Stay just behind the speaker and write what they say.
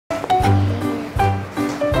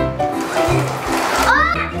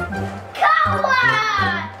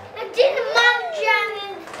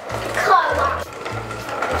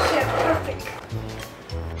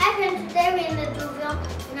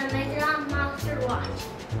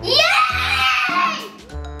Yay!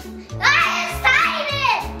 I'm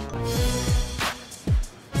excited!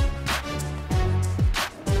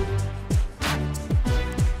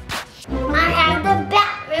 I have the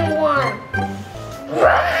Batman one.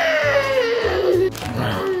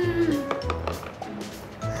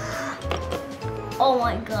 Oh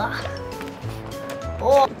my god.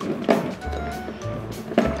 Oh.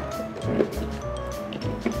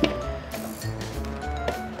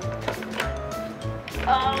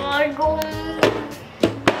 Oh my god.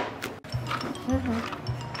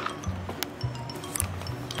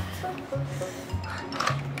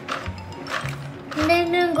 And then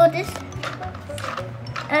they're go this,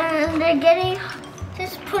 and they're getting,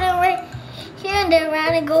 just put it right here, and then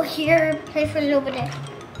around and go here, play for a little bit.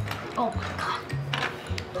 Oh my god.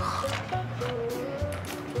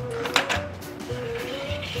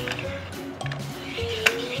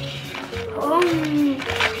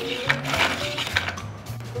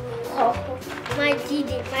 Oh, my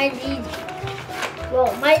Didi.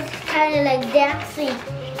 Well, mine's kind of like dancing.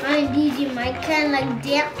 My Didi, mine kind of like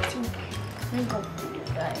dancing. Let me go.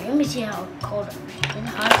 Let me see how cold it is.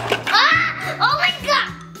 Ah! Oh my god!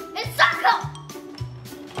 It's so cold!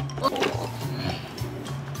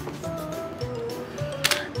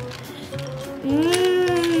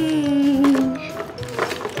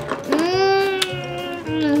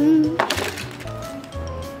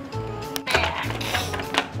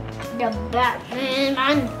 The Batman,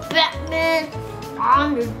 I'm Batman,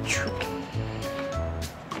 I'm the truth.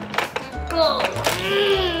 Go.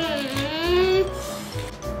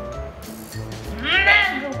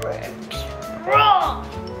 Megalodon, raw.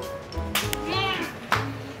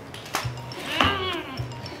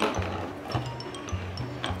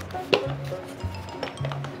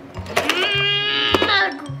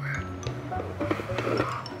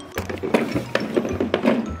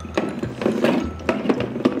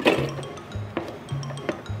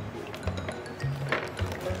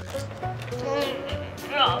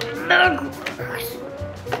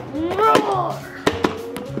 Roar!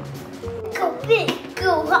 Go big,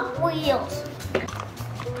 go Hot Wheels!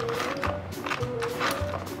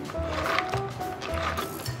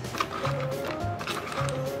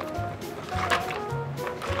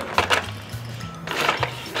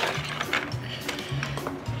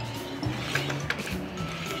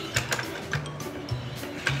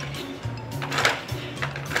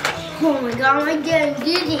 Oh my god, I'm getting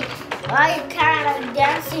dizzy. I kind of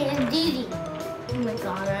dancing and dizzy. Oh my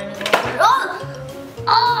god, I know. Oh!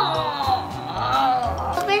 Oh!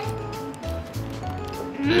 Open.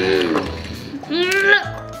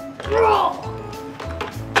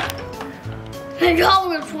 I know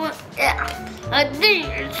which one. Yeah. I think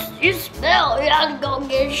you smell. You have to go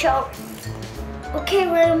get a shower. Okay,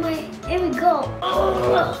 where am I? Here we go.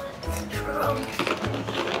 Oh.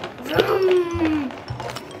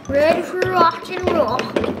 Ready for rock and roll.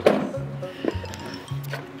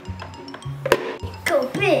 Go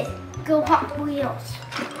big, go Hot Wheels.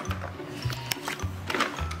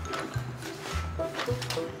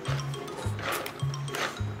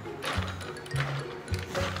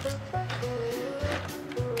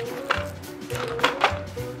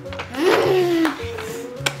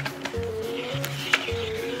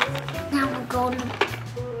 Now we're going to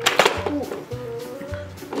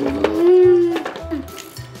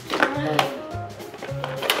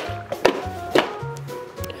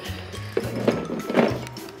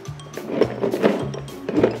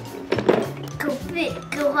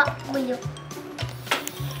go Hot Wheel.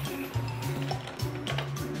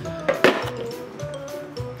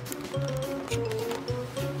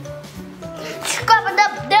 Scrub it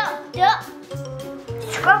up, duh.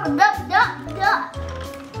 Scrub it up, duh.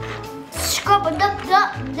 Scrub it up,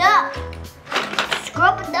 duh.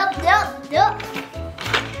 Scrub it up, duh.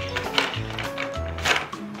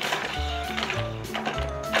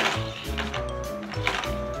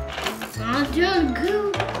 Not doing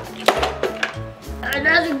good.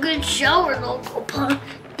 Another good shower, local pun.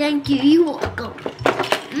 Thank you, you're welcome.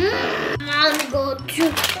 I'm gonna go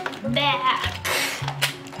to back.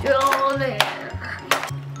 Go there.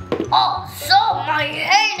 Oh, so I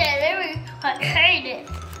hate it. I hate it.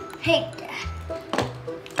 Hate that.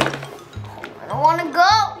 I don't wanna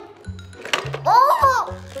go.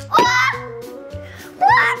 Oh! What?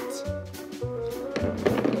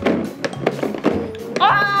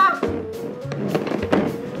 Ah!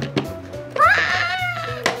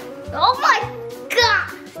 Oh my god!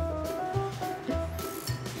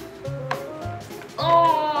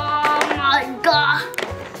 Oh my god!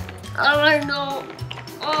 I know.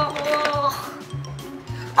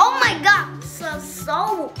 Oh my god!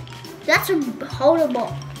 So that's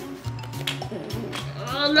horrible.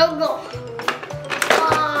 let's go.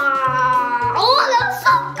 Oh, that's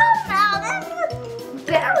so good now. That's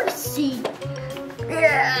embarrassing.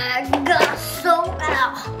 Yeah, I got so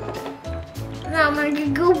out. Now I'm gonna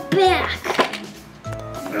go back.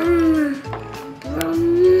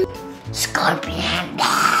 Scorpion.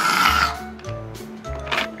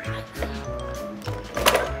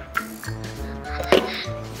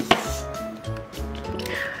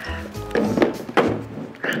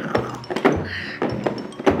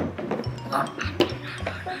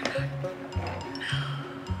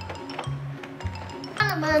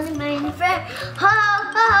 My friend, ha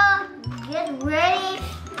ha, get ready.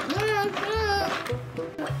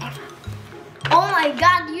 Oh my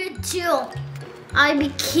God, you too. I be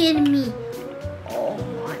kidding me. Oh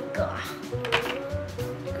my God.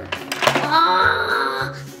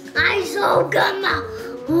 Ah, I so good now.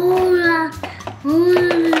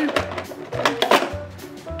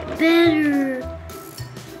 Better.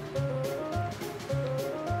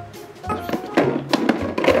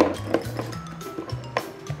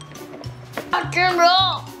 Rock and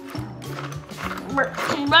roll.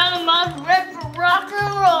 Randomized red for rock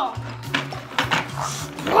and roll.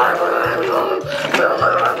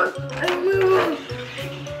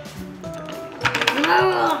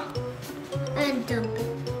 And dump it.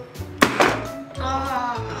 I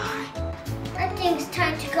think it's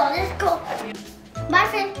time to go. Let's go. Bye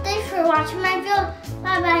friends, thanks for watching my video.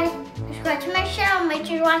 Bye bye. Subscribe to my channel. Make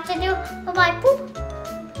sure you watch the video. Bye bye. Boop.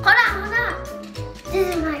 Hold on.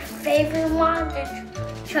 This is my favorite one.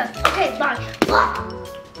 Okay, bye.